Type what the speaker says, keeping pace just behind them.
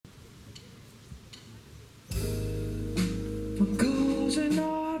Cause you're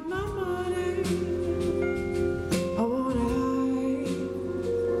not my money. I wanna hide.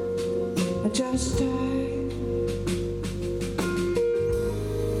 I just stay.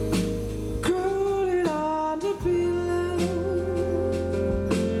 Crawling on the pillow.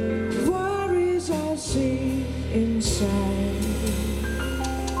 Worries I see inside.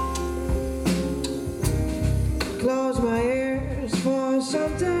 Close my ears for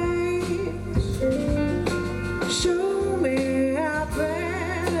some days. Show me a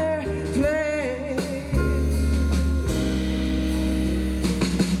better place.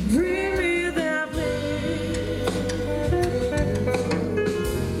 Bring me that place.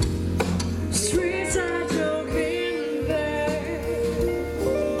 Streets are joking there.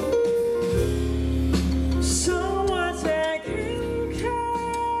 Someone taking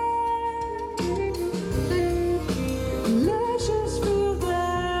care. Let's just feel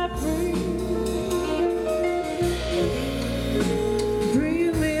that breeze.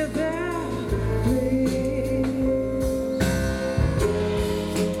 Bring me that place.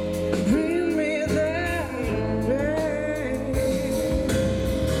 Bring me that place.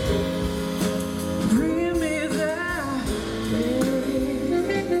 Bring me that place.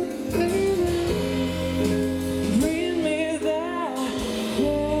 Bring me that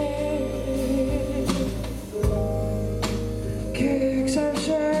place. Kicks and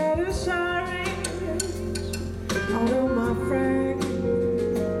shadow sirens. I know my friend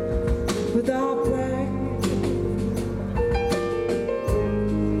without blame.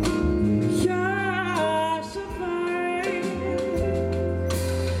 You're suffering.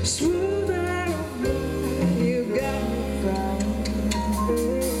 Smooth and right, you got me right.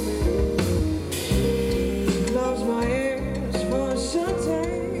 Close my ears for some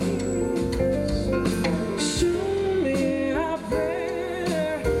days. Show me a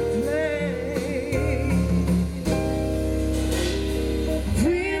better place.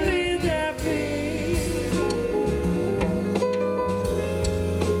 Bring me that place.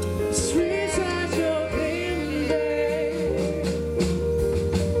 Streets are joking there.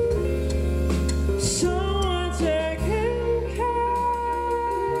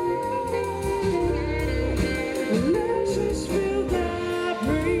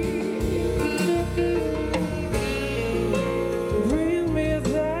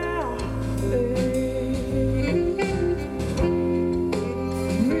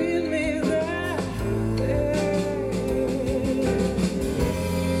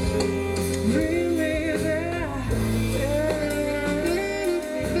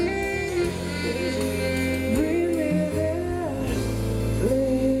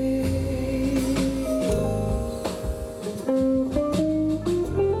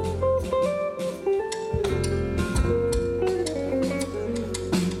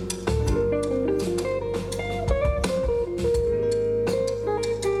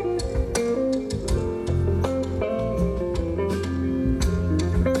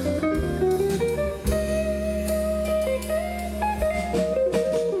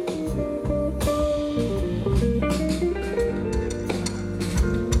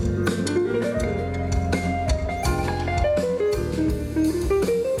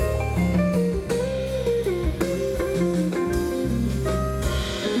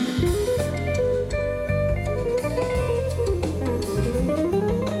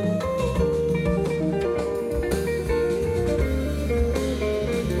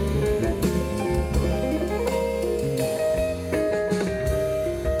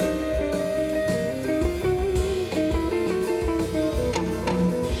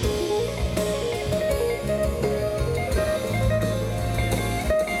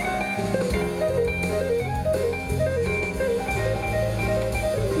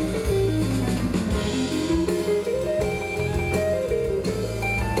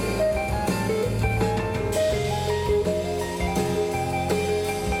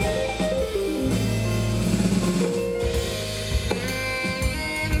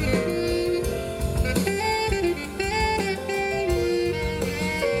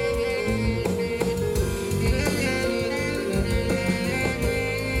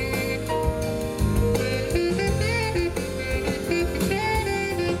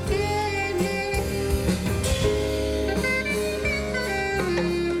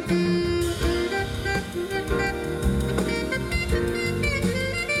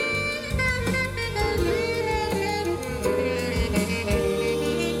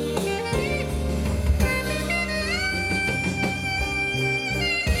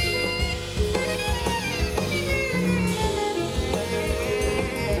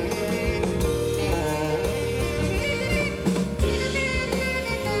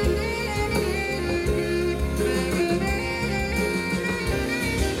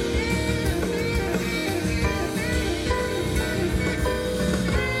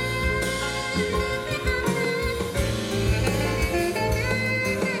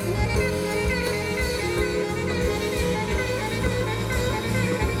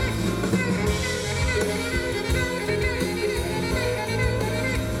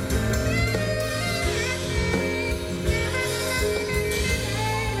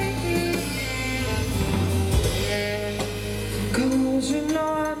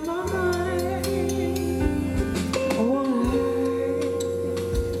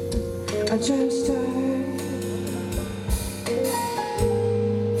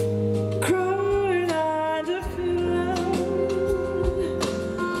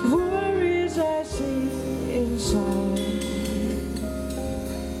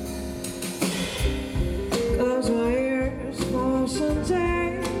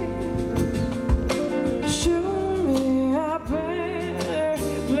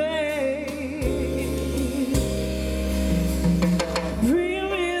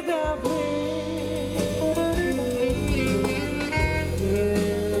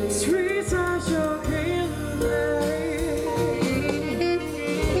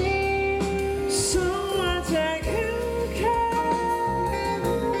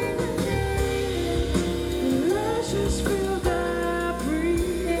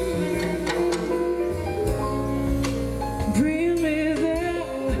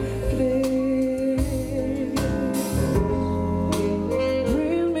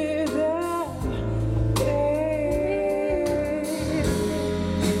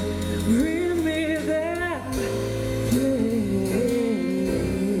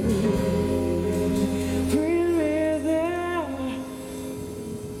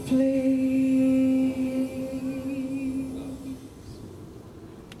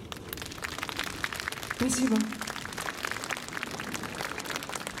 Спасибо.